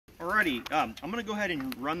Alrighty, I'm gonna go ahead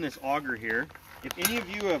and run this auger here. If any of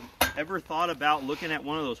you have ever thought about looking at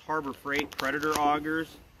one of those Harbor Freight Predator augers,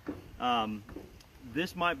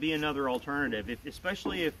 this might be another alternative,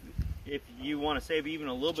 especially if you want to save even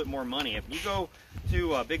a little bit more money. If you go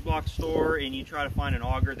to a big box store and you try to find an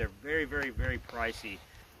auger, they're very, very, very pricey.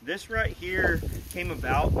 This right here came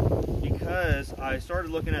about because I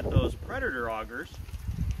started looking at those Predator augers,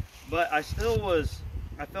 but I felt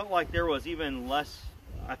like there was even less.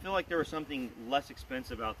 I feel like there was something less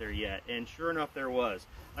expensive out there yet, and sure enough there was.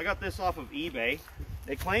 I got this off of eBay.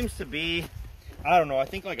 It claims to be, I don't know, I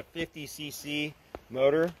think like a 50cc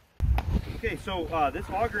motor. Okay, so this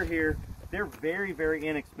auger here, they're very, very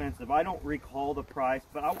inexpensive. I don't recall the price,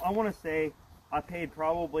 but I want to say I paid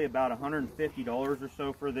probably about $150 or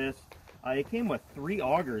so for this. It came with 3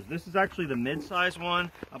 augers. This is actually the mid-size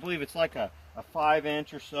one. I believe it's like a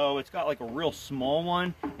 5-inch or so. It's got like a real small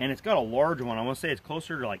one, and it's got a large one. I want to say it's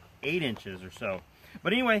closer to like 8 inches or so.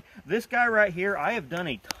 But anyway, this guy right here, I have done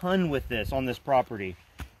a ton with this on this property.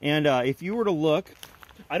 And if you were to look,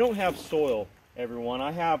 I don't have soil, everyone.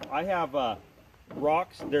 I have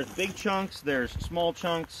rocks. There's big chunks, there's small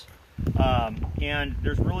chunks, and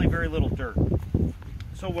there's really very little dirt.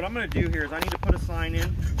 So what I'm going to do here is I need to put a sign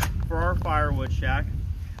in for our firewood shack.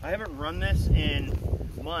 I haven't run this in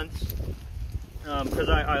months because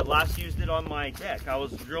I last used it on my deck. I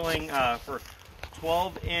was drilling for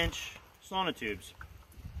 12-inch sonotubes.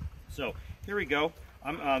 So here we go.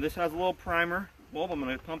 This has a little primer bulb. I'm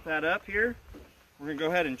going to pump that up here. We're going to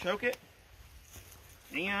go ahead and choke it.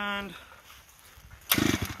 And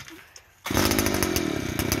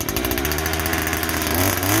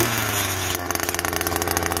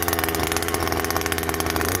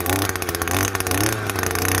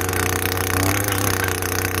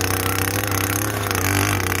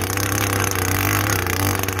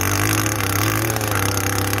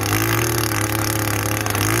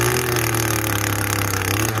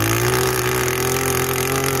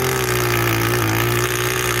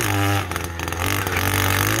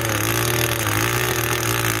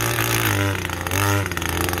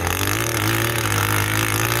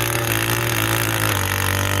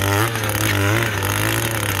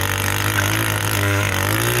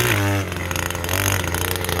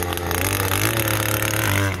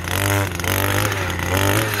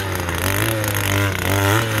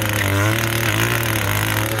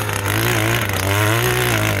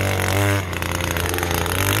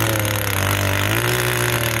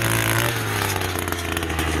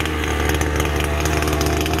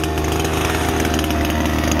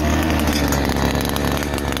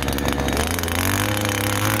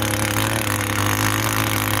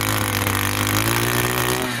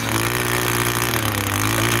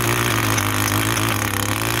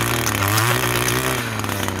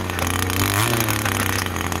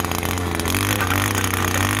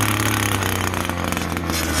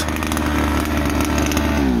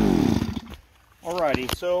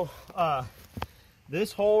so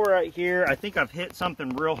this hole right here, I think I've hit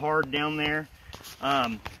something real hard down there.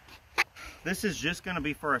 This is just going to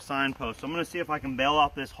be for a signpost. So I'm going to see if I can bail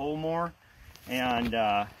out this hole more, and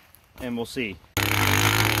we'll see.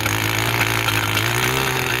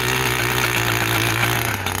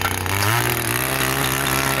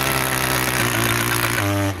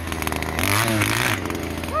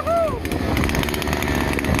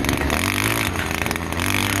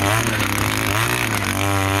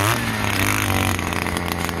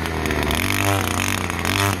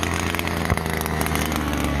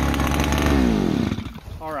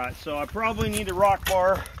 So I probably need the rock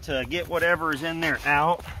bar to get whatever is in there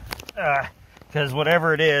out, because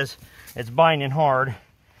whatever it is, it's binding hard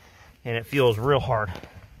and it feels real hard.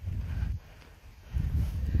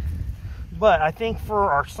 But I think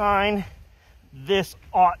for our sign, this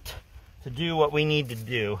ought to do what we need to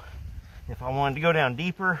do. If I wanted to go down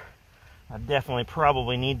deeper, I definitely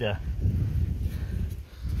probably need to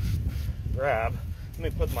grab. Let me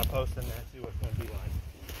put my post in there and see what it's going to be like.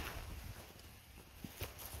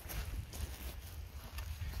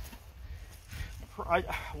 I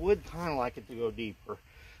would kind of like it to go deeper.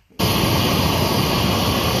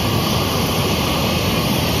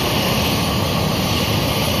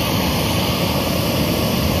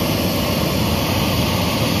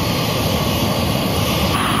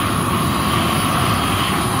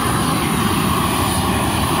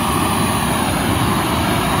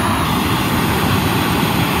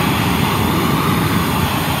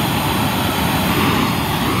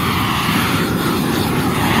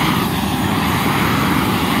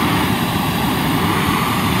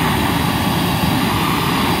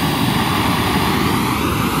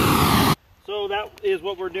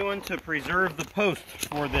 what we're doing to preserve the post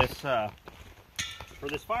for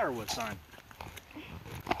this firewood sign.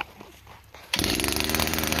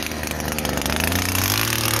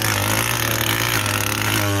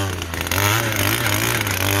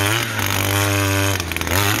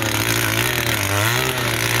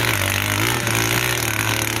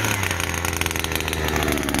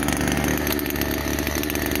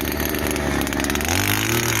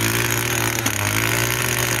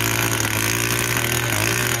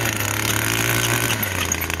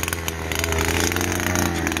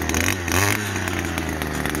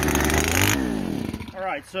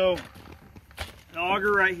 So the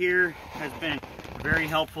auger right here has been very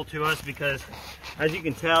helpful to us because, as you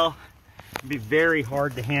can tell, it'd be very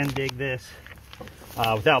hard to hand dig this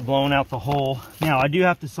without blowing out the hole. Now I do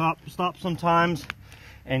have to stop sometimes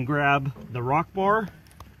and grab the rock bar,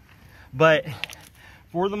 but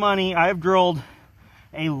for the money I've drilled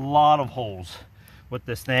a lot of holes with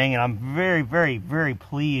this thing, and I'm very, very, very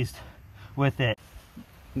pleased with it.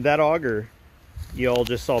 That auger you all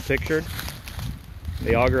just saw pictured,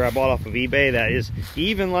 the auger I bought off of eBay, that is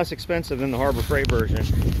even less expensive than the Harbor Freight version,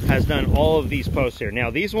 has done all of these posts here. Now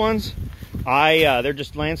these ones, they're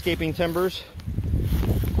just landscaping timbers.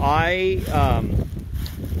 I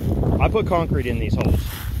put concrete in these holes.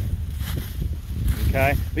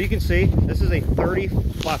 Okay, but you can see this is a 30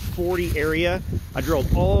 by 40 area. I drilled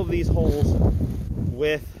all of these holes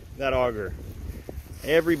with that auger,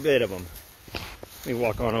 every bit of them. Let me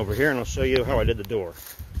walk on over here and I'll show you how I did the door.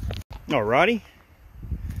 Alrighty.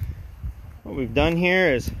 What we've done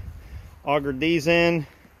here is augered these in,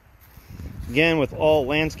 again with all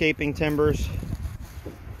landscaping timbers.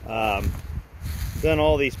 Done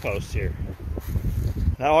all these posts here.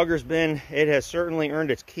 That auger's it has certainly earned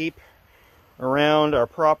its keep around our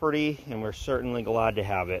property, and we're certainly glad to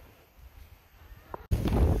have it.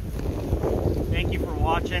 Thank you for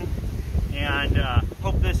watching, and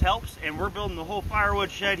hope this helps. And we're building the whole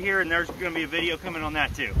firewood shed here, and there's going to be a video coming on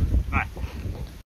that too. Bye.